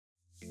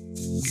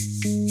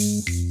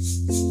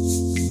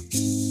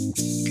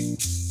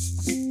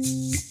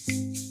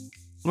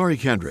Laurie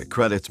Kendrick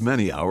credits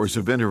many hours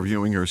of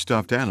interviewing her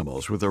stuffed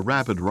animals with a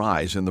rapid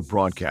rise in the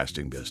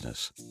broadcasting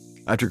business.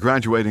 After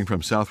graduating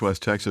from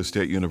Southwest Texas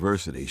State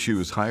University, she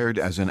was hired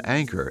as an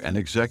anchor and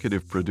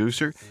executive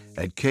producer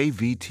at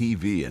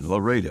KVTV in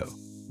Laredo,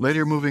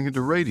 later moving into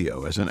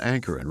radio as an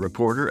anchor and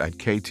reporter at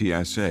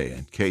KTSA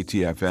and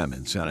KTFM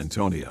in San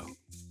Antonio.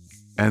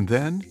 And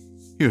then,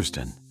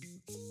 Houston.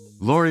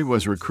 Laurie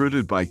was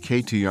recruited by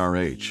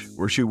KTRH,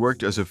 where she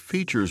worked as a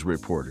features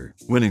reporter,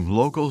 winning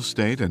local,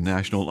 state, and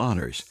national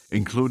honors,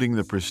 including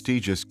the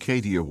prestigious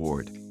Katie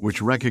Award,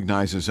 which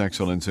recognizes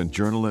excellence in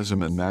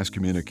journalism and mass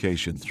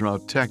communication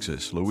throughout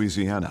Texas,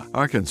 Louisiana,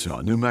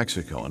 Arkansas, New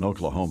Mexico, and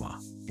Oklahoma.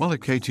 While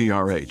at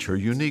KTRH, her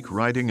unique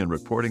writing and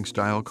reporting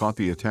style caught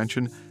the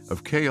attention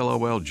of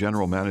KLOL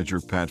General Manager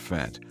Pat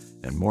Fant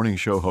and morning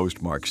show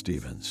host Mark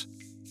Stevens.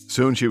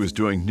 Soon she was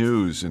doing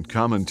news and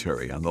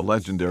commentary on the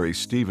legendary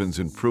Stevens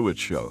and Pruitt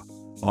show,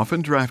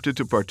 often drafted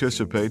to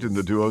participate in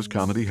the duo's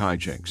comedy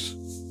hijinks.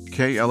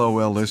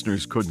 KLOL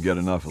listeners couldn't get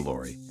enough of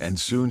Laurie, and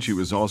soon she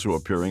was also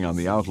appearing on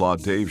the Outlaw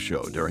Dave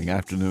show during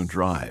Afternoon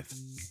Drive.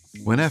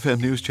 When FM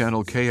news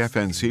channel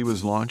KFNC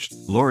was launched,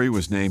 Laurie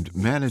was named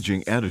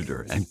managing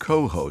editor and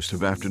co-host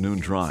of Afternoon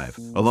Drive,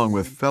 along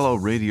with fellow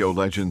radio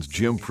legends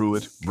Jim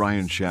Pruitt,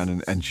 Brian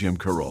Shannon, and Jim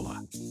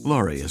Carolla.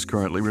 Laurie is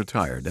currently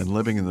retired and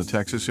living in the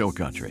Texas Hill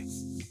Country.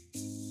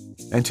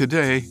 And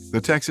today,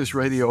 the Texas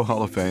Radio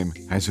Hall of Fame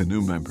has a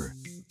new member.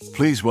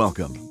 Please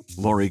welcome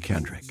Laurie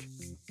Kendrick.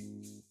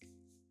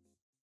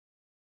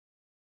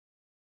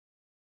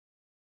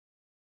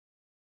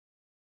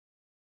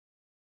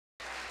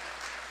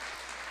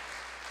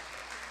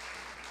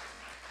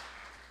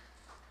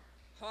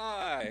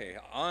 Hi,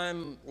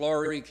 I'm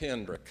Laurie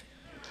Kendrick,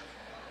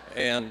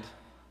 and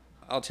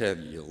I'll tell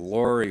you,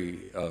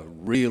 Laurie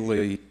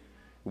really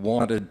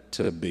wanted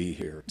to be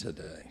here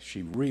today.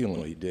 She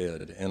really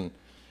did, and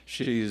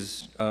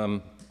she's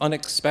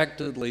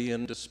unexpectedly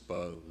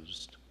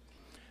indisposed,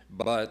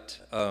 but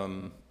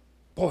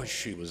boy,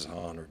 she was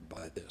honored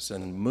by this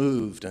and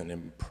moved and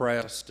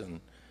impressed,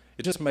 and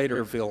it just made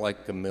her feel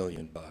like $1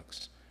 million.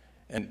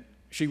 And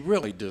she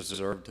really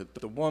deserved it.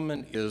 The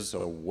woman is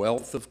a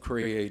wealth of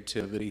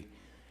creativity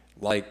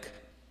like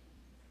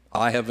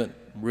I haven't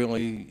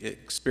really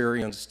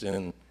experienced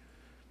in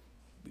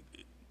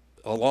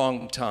a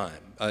long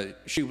time.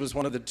 She was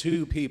one of the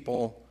 2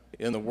 people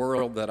in the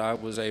world that I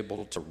was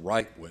able to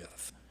write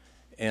with.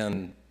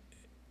 And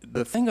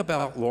the thing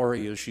about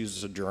Laurie is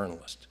she's a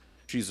journalist.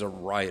 She's a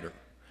writer.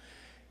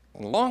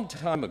 A long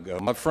time ago,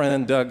 my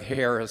friend Doug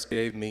Harris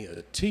gave me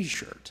a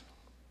T-shirt.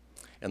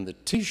 And the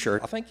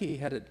T-shirt, I think he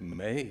had it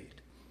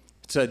made.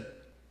 It said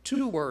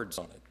 2 words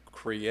on it: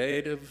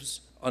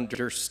 creatives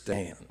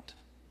understand.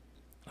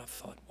 I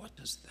thought, what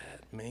does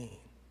that mean?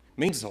 It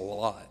means a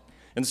lot.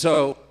 And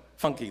so,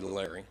 Funky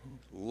Larry,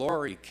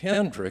 Laurie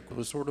Kendrick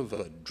was sort of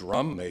a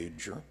drum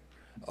major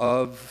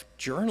of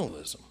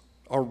journalism,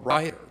 a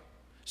writer.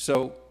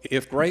 So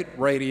if great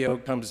radio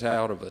comes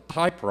out of a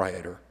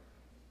typewriter,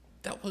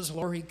 that was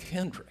Laurie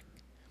Kendrick.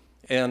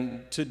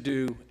 And to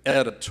do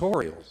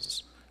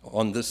editorials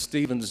on the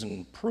Stevens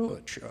and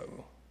Pruitt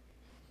show,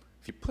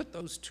 if you put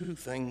those 2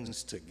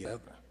 things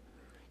together,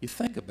 you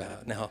think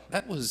about it. Now,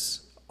 that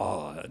was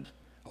odd.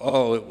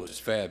 Oh, it was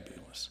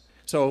fabulous.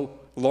 So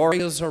Laurie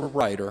is a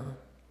writer.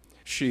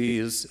 She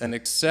is an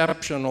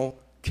exceptional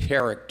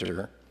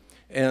character,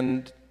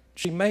 and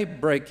she may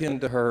break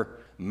into her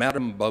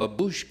Madame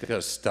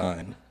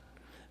Babushka-Stein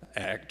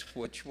act,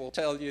 which will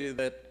tell you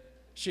that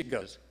she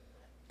goes,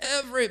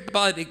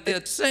 everybody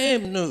gets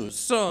same news,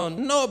 so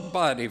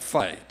nobody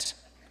fight.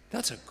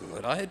 That's a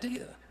good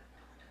idea.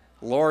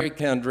 Laurie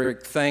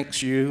Kendrick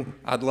thanks you.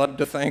 I'd love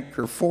to thank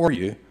her for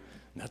you.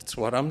 That's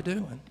what I'm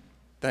doing.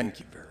 Thank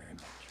you very much.